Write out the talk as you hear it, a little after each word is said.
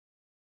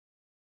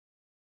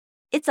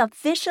It's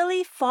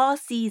officially fall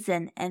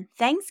season and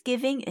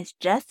Thanksgiving is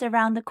just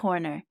around the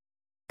corner.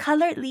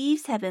 Colored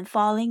leaves have been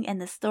falling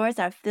and the stores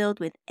are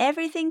filled with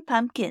everything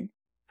pumpkin,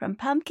 from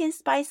pumpkin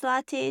spice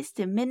lattes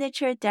to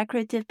miniature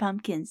decorative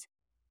pumpkins.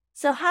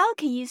 So how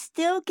can you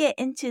still get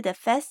into the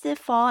festive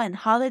fall and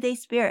holiday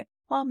spirit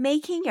while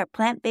making your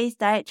plant-based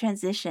diet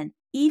transition,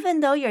 even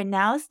though you're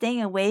now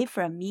staying away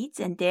from meats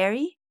and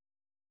dairy?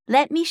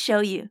 Let me show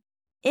you.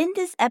 In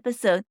this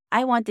episode,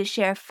 I want to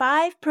share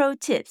 5 pro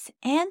tips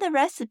and a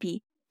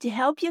recipe to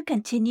help you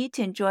continue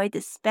to enjoy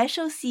this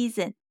special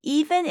season,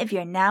 even if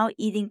you're now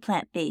eating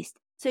plant-based,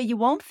 so you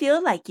won't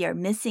feel like you're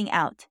missing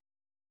out.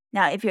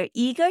 Now, if you're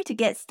eager to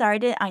get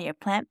started on your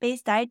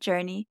plant-based diet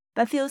journey,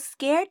 but feel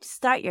scared to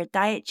start your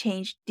diet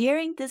change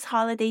during this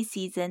holiday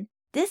season,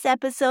 this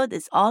episode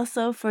is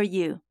also for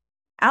you.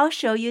 I'll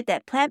show you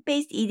that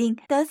plant-based eating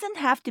doesn't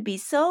have to be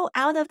so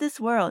out of this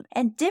world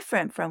and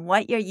different from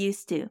what you're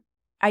used to.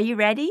 Are you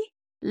ready?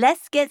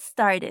 Let's get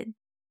started.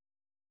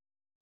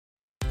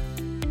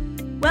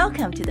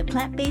 Welcome to the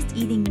Plant-Based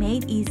Eating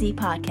Made Easy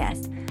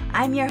podcast.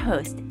 I'm your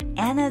host,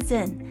 Anna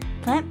Zinn,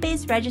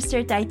 plant-based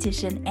registered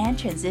dietitian and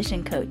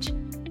transition coach.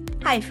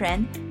 Hi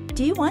friend,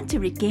 do you want to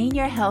regain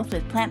your health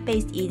with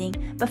plant-based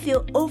eating but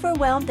feel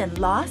overwhelmed and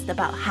lost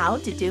about how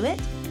to do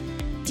it?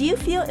 Do you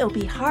feel it'll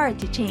be hard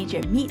to change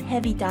your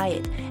meat-heavy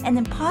diet and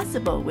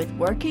impossible with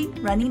working,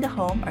 running the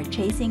home, or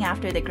chasing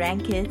after the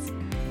grandkids?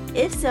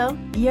 If so,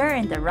 you're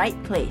in the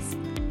right place.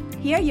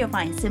 Here you'll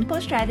find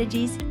simple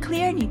strategies,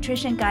 clear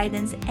nutrition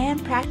guidance,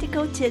 and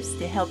practical tips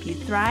to help you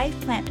thrive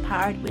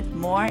plant-powered with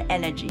more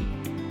energy.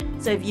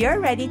 So if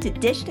you're ready to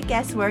ditch the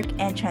guesswork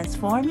and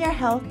transform your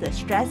health the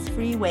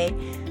stress-free way,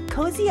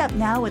 cozy up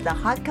now with a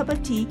hot cup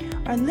of tea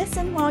or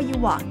listen while you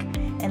walk,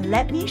 and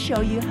let me show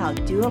you how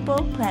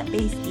doable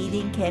plant-based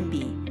eating can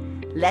be.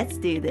 Let's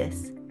do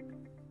this.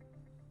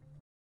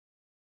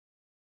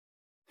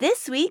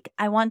 This week,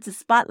 I want to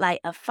spotlight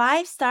a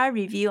 5-star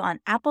review on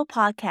Apple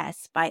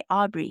Podcasts by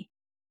Aubrey.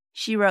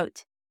 She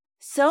wrote,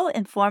 "So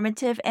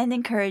informative and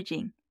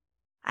encouraging.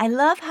 I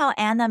love how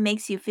Anna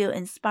makes you feel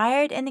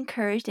inspired and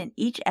encouraged in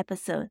each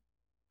episode.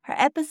 Her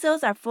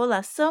episodes are full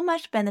of so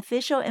much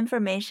beneficial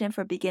information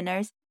for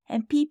beginners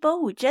and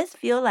people who just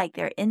feel like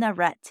they're in a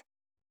rut.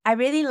 I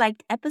really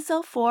liked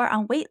episode 4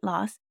 on weight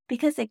loss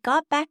because it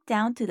got back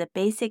down to the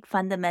basic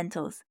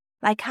fundamentals,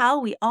 like how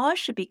we all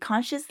should be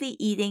consciously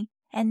eating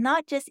and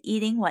not just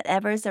eating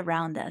whatever's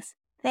around us.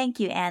 Thank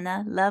you,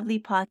 Anna. Lovely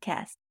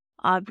podcast."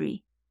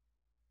 Aubrey.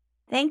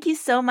 Thank you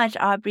so much,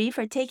 Aubrey,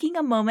 for taking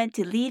a moment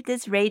to leave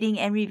this rating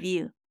and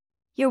review.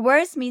 Your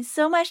words mean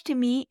so much to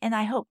me, and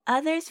I hope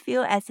others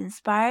feel as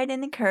inspired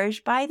and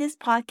encouraged by this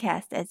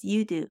podcast as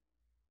you do.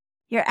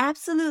 You're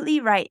absolutely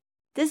right.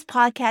 This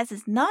podcast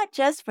is not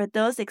just for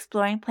those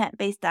exploring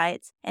plant-based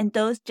diets and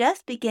those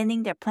just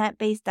beginning their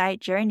plant-based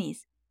diet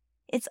journeys.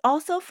 It's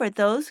also for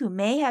those who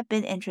may have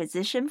been in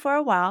transition for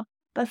a while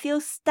but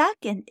feel stuck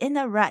and in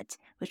a rut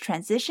with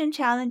transition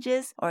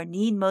challenges or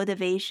need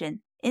motivation,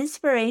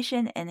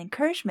 inspiration, and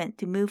encouragement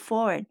to move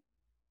forward.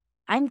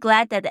 I'm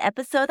glad that the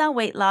episode on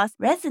weight loss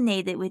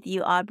resonated with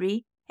you,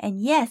 Aubrey.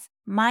 And yes,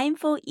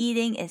 mindful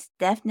eating is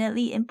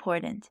definitely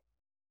important.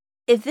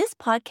 If this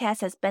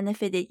podcast has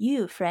benefited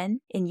you, friend,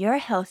 in your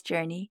health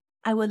journey,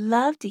 I would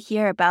love to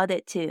hear about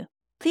it too.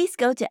 Please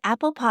go to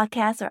Apple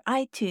Podcasts or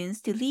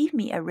iTunes to leave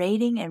me a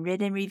rating and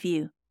written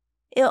review.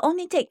 It'll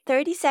only take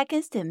 30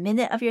 seconds to a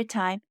minute of your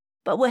time,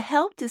 but will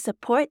help to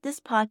support this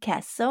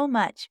podcast so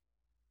much.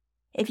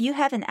 If you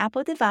have an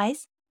Apple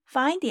device,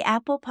 find the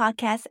Apple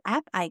Podcast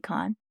app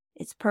icon.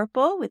 It's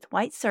purple with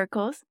white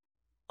circles.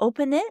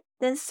 Open it,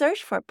 then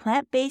search for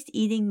Plant-Based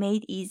Eating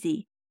Made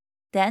Easy.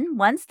 Then,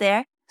 once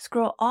there,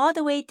 scroll all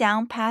the way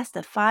down past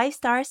the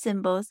 5-star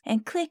symbols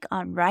and click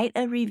on Write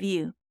a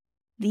Review.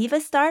 Leave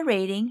a star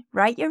rating,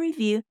 write your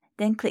review,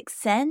 then click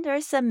Send or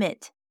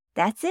Submit.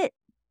 That's it.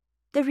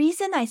 The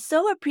reason I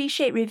so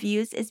appreciate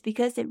reviews is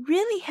because it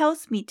really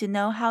helps me to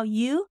know how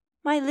you,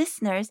 my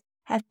listeners,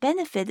 have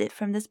benefited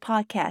from this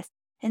podcast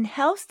and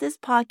helps this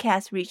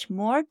podcast reach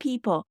more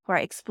people who are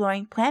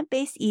exploring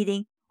plant-based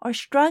eating or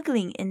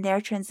struggling in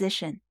their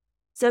transition.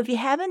 So if you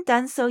haven't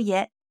done so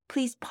yet,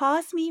 please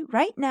pause me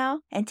right now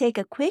and take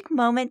a quick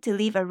moment to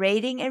leave a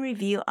rating and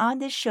review on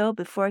this show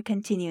before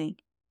continuing.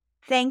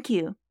 Thank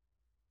you.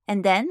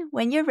 And then,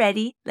 when you're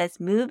ready, let's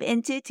move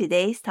into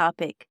today's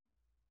topic.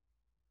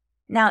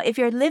 Now, if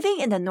you're living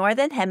in the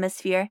Northern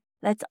Hemisphere,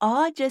 let's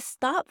all just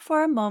stop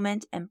for a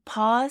moment and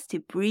pause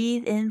to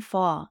breathe in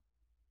fall.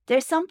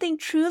 There's something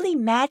truly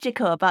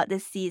magical about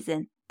this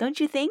season, don't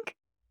you think?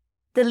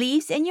 The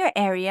leaves in your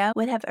area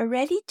would have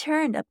already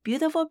turned a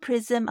beautiful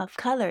prism of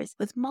colors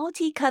with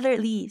multicolored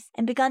leaves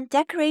and begun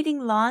decorating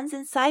lawns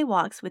and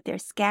sidewalks with their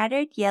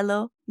scattered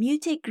yellow,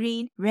 muted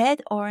green,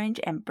 red, orange,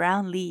 and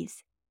brown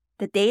leaves.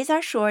 The days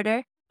are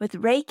shorter, with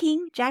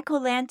raking,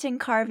 jack-o'-lantern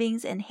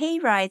carvings, and hay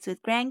rides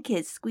with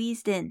grandkids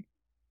squeezed in.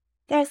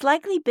 There has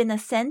likely been a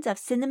scent of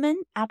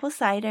cinnamon, apple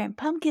cider, and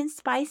pumpkin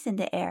spice in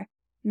the air,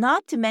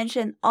 not to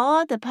mention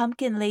all the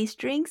pumpkin-laced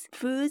drinks,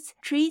 foods,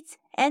 treats,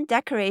 and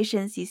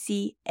decorations you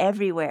see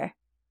everywhere.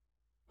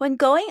 When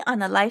going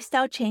on a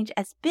lifestyle change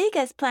as big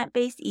as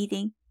plant-based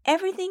eating,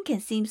 everything can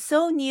seem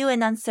so new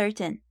and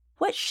uncertain.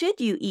 What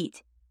should you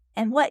eat?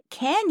 And what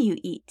can you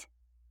eat?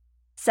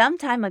 Some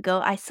time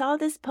ago, I saw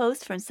this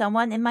post from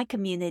someone in my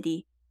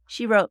community.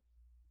 She wrote,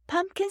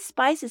 "Pumpkin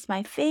spice is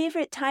my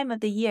favorite time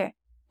of the year,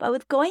 but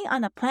with going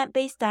on a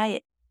plant-based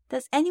diet,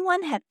 does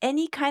anyone have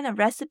any kind of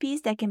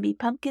recipes that can be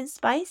pumpkin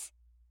spice?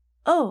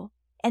 Oh,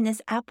 and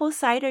is apple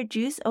cider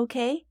juice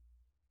okay?"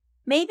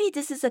 Maybe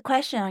this is a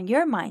question on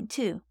your mind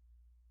too.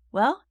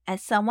 Well,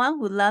 as someone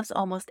who loves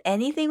almost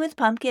anything with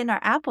pumpkin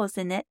or apples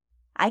in it,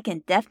 I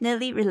can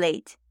definitely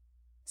relate.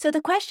 So the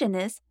question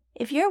is,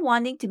 if you're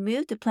wanting to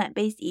move to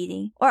plant-based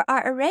eating or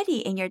are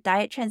already in your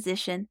diet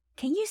transition,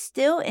 can you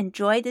still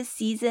enjoy this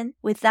season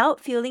without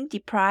feeling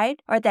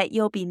deprived or that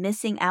you'll be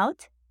missing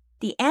out?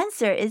 The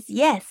answer is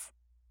yes.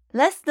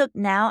 Let's look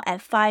now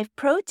at 5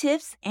 pro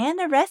tips and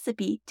a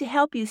recipe to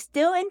help you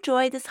still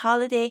enjoy this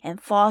holiday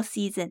and fall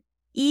season,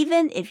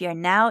 even if you're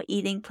now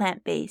eating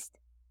plant-based.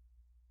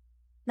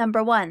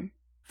 Number 1.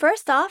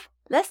 First off,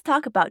 let's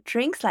talk about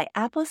drinks like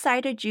apple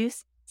cider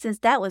juice, since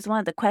that was one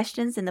of the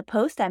questions in the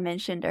post I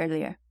mentioned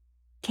earlier.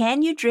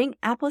 Can you drink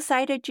apple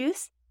cider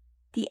juice?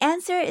 The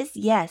answer is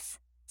yes,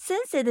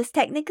 since it is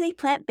technically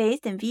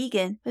plant-based and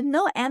vegan with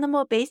no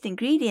animal-based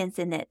ingredients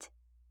in it.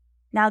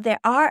 Now, there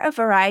are a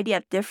variety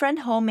of different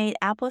homemade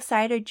apple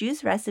cider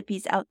juice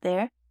recipes out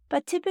there,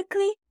 but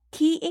typically,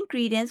 key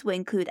ingredients will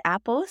include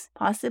apples,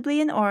 possibly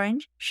an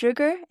orange,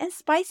 sugar, and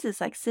spices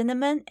like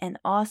cinnamon and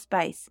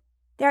allspice.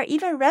 There are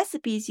even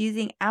recipes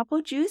using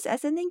apple juice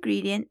as an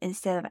ingredient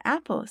instead of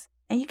apples,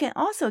 and you can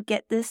also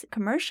get this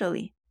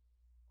commercially.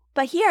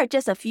 But here are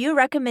just a few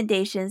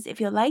recommendations if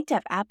you'd like to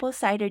have apple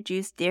cider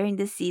juice during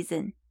this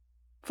season.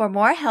 For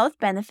more health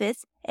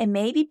benefits, it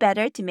may be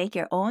better to make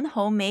your own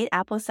homemade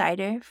apple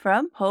cider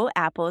from whole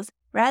apples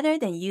rather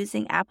than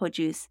using apple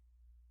juice.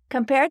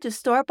 Compared to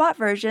store-bought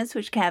versions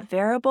which can have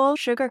variable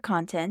sugar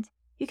content,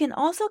 you can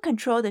also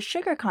control the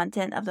sugar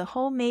content of the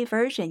homemade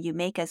version you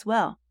make as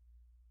well.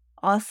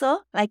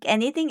 Also, like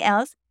anything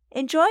else,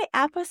 enjoy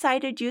apple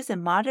cider juice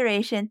in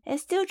moderation and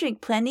still drink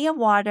plenty of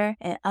water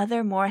and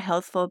other more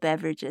healthful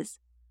beverages.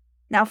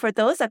 Now, for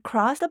those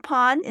across the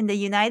pond in the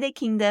United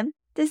Kingdom,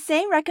 the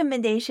same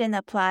recommendation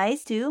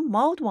applies to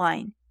mulled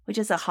wine, which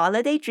is a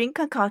holiday drink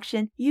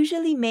concoction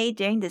usually made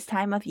during this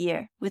time of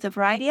year, with a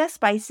variety of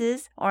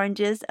spices,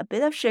 oranges, a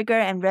bit of sugar,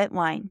 and red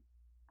wine.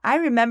 I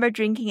remember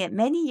drinking it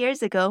many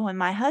years ago when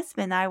my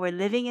husband and I were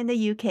living in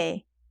the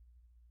UK.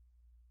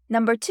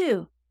 Number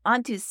 2.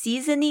 Onto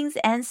seasonings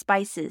and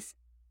spices.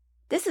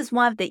 This is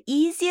one of the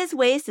easiest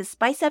ways to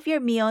spice up your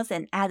meals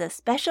and add a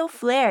special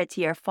flair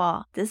to your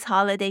fall this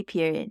holiday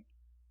period.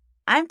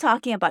 I'm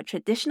talking about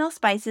traditional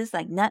spices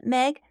like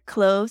nutmeg,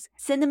 cloves,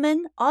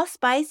 cinnamon,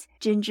 allspice,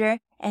 ginger,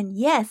 and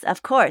yes,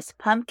 of course,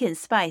 pumpkin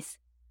spice.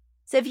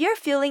 So if you're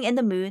feeling in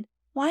the mood,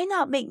 why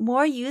not make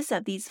more use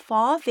of these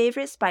fall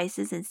favorite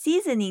spices and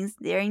seasonings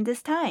during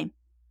this time?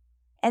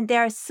 And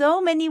there are so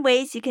many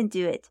ways you can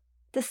do it.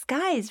 The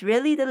sky is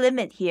really the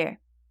limit here.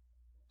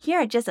 Here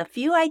are just a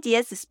few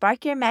ideas to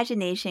spark your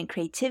imagination and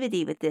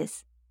creativity with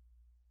this.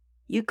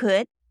 You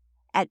could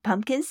add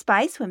pumpkin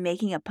spice when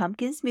making a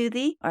pumpkin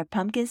smoothie or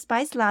pumpkin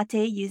spice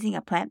latte using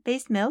a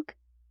plant-based milk.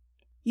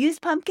 Use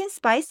pumpkin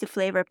spice to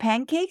flavor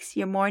pancakes,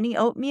 your morning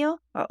oatmeal,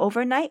 or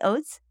overnight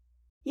oats.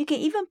 You can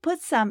even put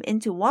some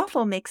into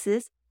waffle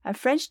mixes, a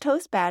French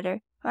toast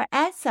batter, or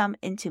add some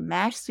into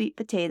mashed sweet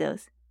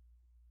potatoes.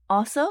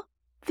 Also,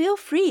 feel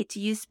free to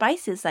use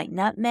spices like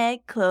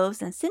nutmeg,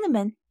 cloves, and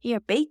cinnamon in your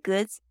baked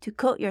goods to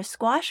coat your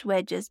squash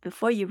wedges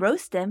before you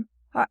roast them,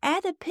 or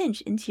add a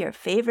pinch into your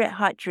favorite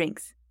hot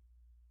drinks.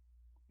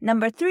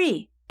 Number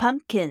 3.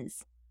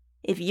 Pumpkins.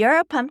 If you're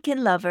a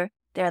pumpkin lover,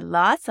 there are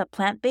lots of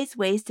plant-based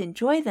ways to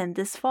enjoy them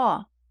this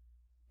fall.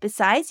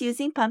 Besides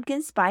using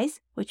pumpkin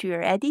spice, which we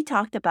already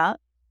talked about,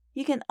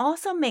 you can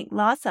also make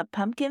lots of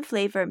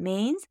pumpkin-flavored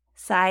mains,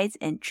 sides,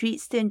 and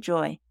treats to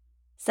enjoy.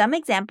 Some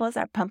examples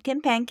are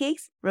pumpkin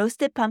pancakes,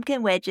 roasted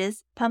pumpkin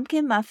wedges,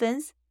 pumpkin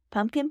muffins,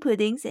 pumpkin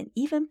puddings, and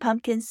even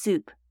pumpkin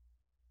soup.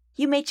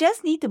 You may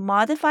just need to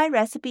modify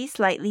recipes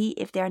slightly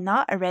if they are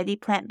not already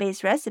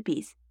plant-based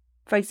recipes.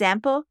 For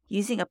example,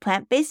 using a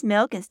plant-based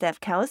milk instead of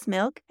cow's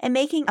milk and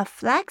making a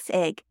flax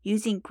egg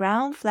using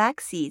ground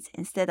flax seeds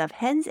instead of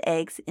hen's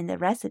eggs in the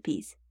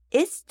recipes.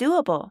 It's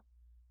doable.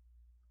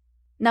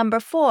 Number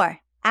 4.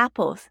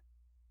 Apples.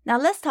 Now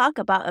let's talk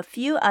about a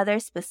few other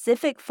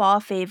specific fall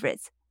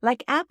favorites,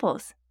 like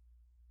apples.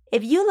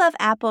 If you love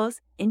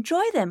apples,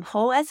 enjoy them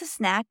whole as a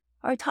snack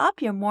or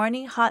top your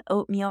morning hot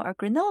oatmeal or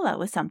granola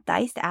with some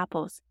diced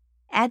apples.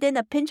 Add in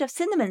a pinch of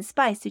cinnamon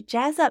spice to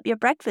jazz up your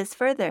breakfast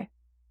further.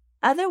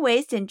 Other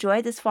ways to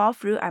enjoy this fall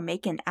fruit are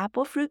making an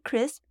apple fruit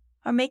crisp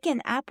or making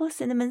an apple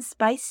cinnamon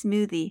spice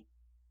smoothie.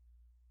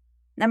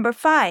 Number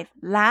 5,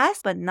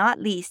 last but not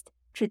least,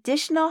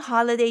 traditional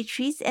holiday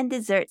treats and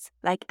desserts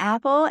like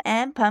apple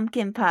and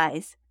pumpkin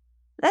pies.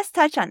 Let's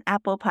touch on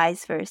apple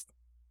pies first.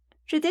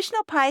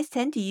 Traditional pies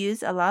tend to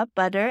use a lot of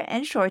butter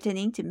and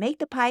shortening to make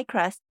the pie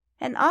crust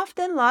and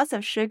often lots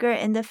of sugar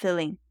in the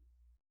filling.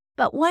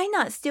 But why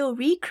not still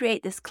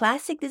recreate this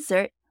classic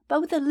dessert,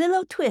 but with a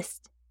little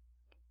twist?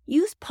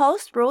 Use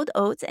pulsed rolled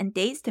oats and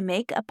dates to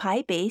make a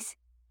pie base,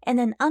 and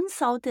an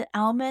unsalted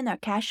almond or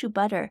cashew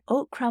butter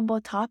oat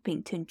crumble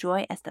topping to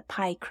enjoy as the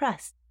pie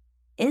crust.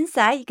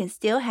 Inside, you can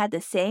still have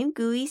the same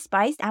gooey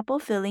spiced apple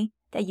filling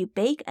that you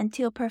bake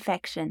until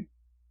perfection.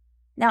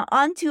 Now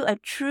on to a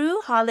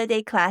true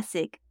holiday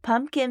classic,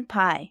 pumpkin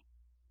pie.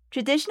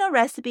 Traditional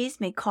recipes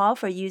may call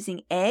for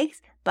using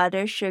eggs,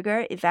 butter,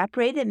 sugar,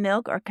 evaporated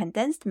milk, or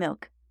condensed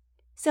milk.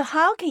 So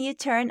how can you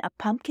turn a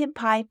pumpkin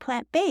pie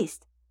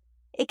plant-based?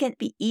 It can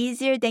be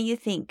easier than you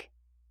think.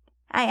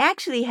 I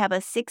actually have a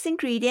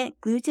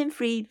 6-ingredient,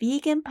 gluten-free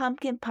vegan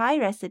pumpkin pie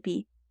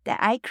recipe that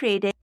I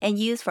created and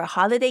use for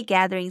holiday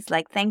gatherings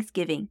like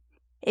Thanksgiving.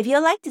 If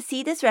you'd like to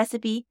see this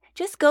recipe,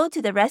 just go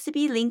to the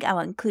recipe link I will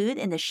include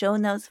in the show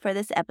notes for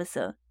this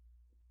episode.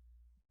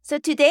 So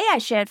today I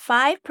shared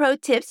 5 pro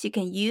tips you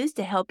can use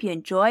to help you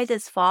enjoy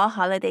this fall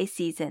holiday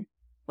season,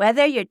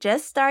 whether you're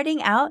just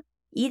starting out,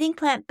 eating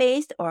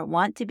plant-based, or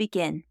want to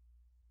begin.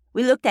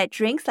 We looked at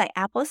drinks like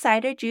apple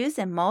cider juice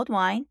and mulled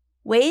wine,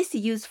 ways to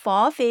use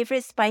fall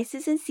favorite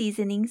spices and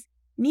seasonings,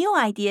 meal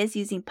ideas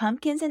using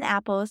pumpkins and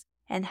apples,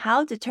 and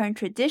how to turn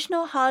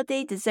traditional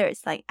holiday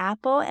desserts like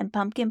apple and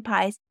pumpkin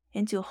pies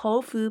into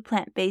whole food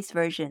plant-based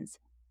versions.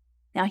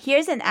 Now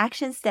here's an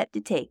action step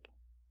to take.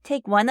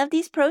 Take one of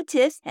these pro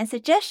tips and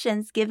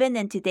suggestions given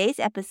in today's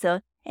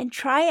episode and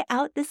try it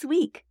out this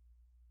week.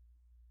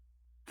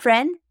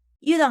 Friend,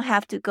 you don't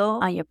have to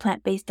go on your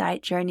plant-based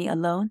diet journey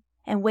alone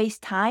and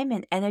waste time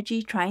and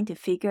energy trying to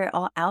figure it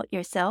all out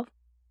yourself.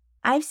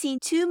 I've seen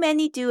too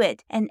many do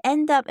it and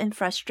end up in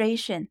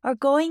frustration or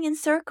going in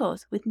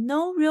circles with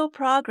no real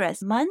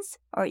progress months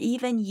or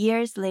even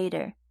years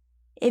later.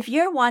 If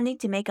you're wanting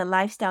to make a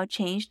lifestyle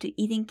change to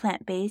eating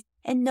plant-based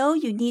and know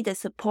you need the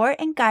support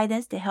and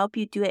guidance to help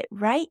you do it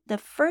right the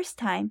first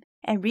time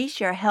and reach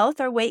your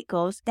health or weight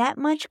goals that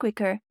much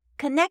quicker,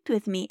 connect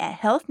with me at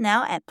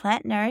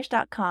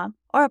healthnow@plantnourish.com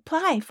or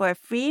apply for a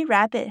free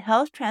rapid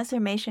health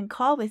transformation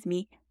call with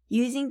me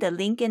using the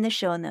link in the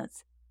show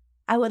notes.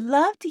 I would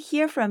love to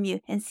hear from you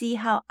and see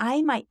how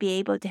I might be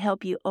able to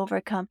help you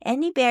overcome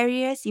any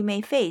barriers you may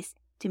face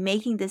to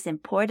making this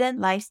important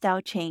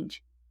lifestyle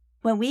change.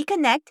 When we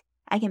connect,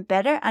 I can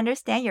better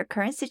understand your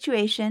current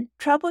situation,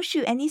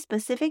 troubleshoot any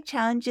specific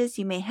challenges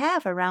you may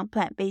have around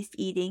plant-based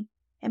eating,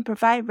 and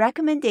provide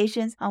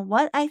recommendations on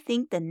what I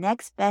think the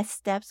next best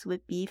steps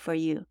would be for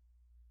you.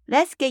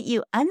 Let's get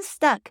you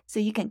unstuck so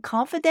you can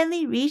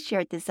confidently reach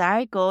your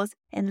desired goals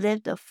and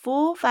live the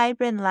full,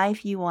 vibrant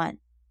life you want.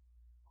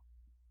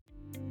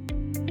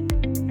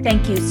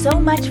 Thank you so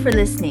much for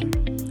listening.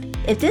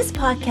 If this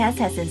podcast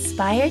has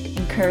inspired,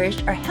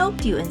 encouraged, or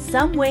helped you in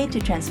some way to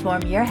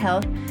transform your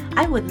health,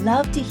 I would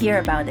love to hear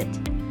about it.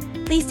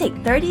 Please take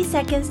 30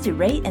 seconds to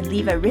rate and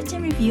leave a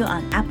written review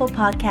on Apple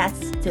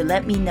Podcasts to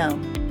let me know.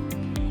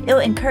 It will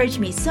encourage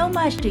me so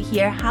much to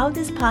hear how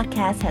this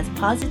podcast has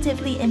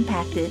positively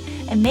impacted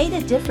and made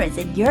a difference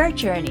in your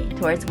journey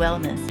towards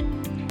wellness.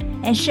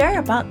 And share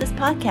about this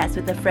podcast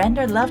with a friend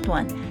or loved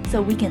one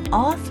so we can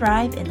all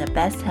thrive in the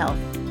best health.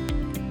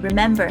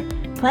 Remember,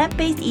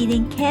 plant-based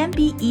eating can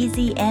be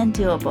easy and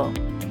doable.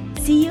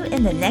 See you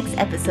in the next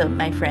episode,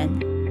 my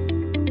friend.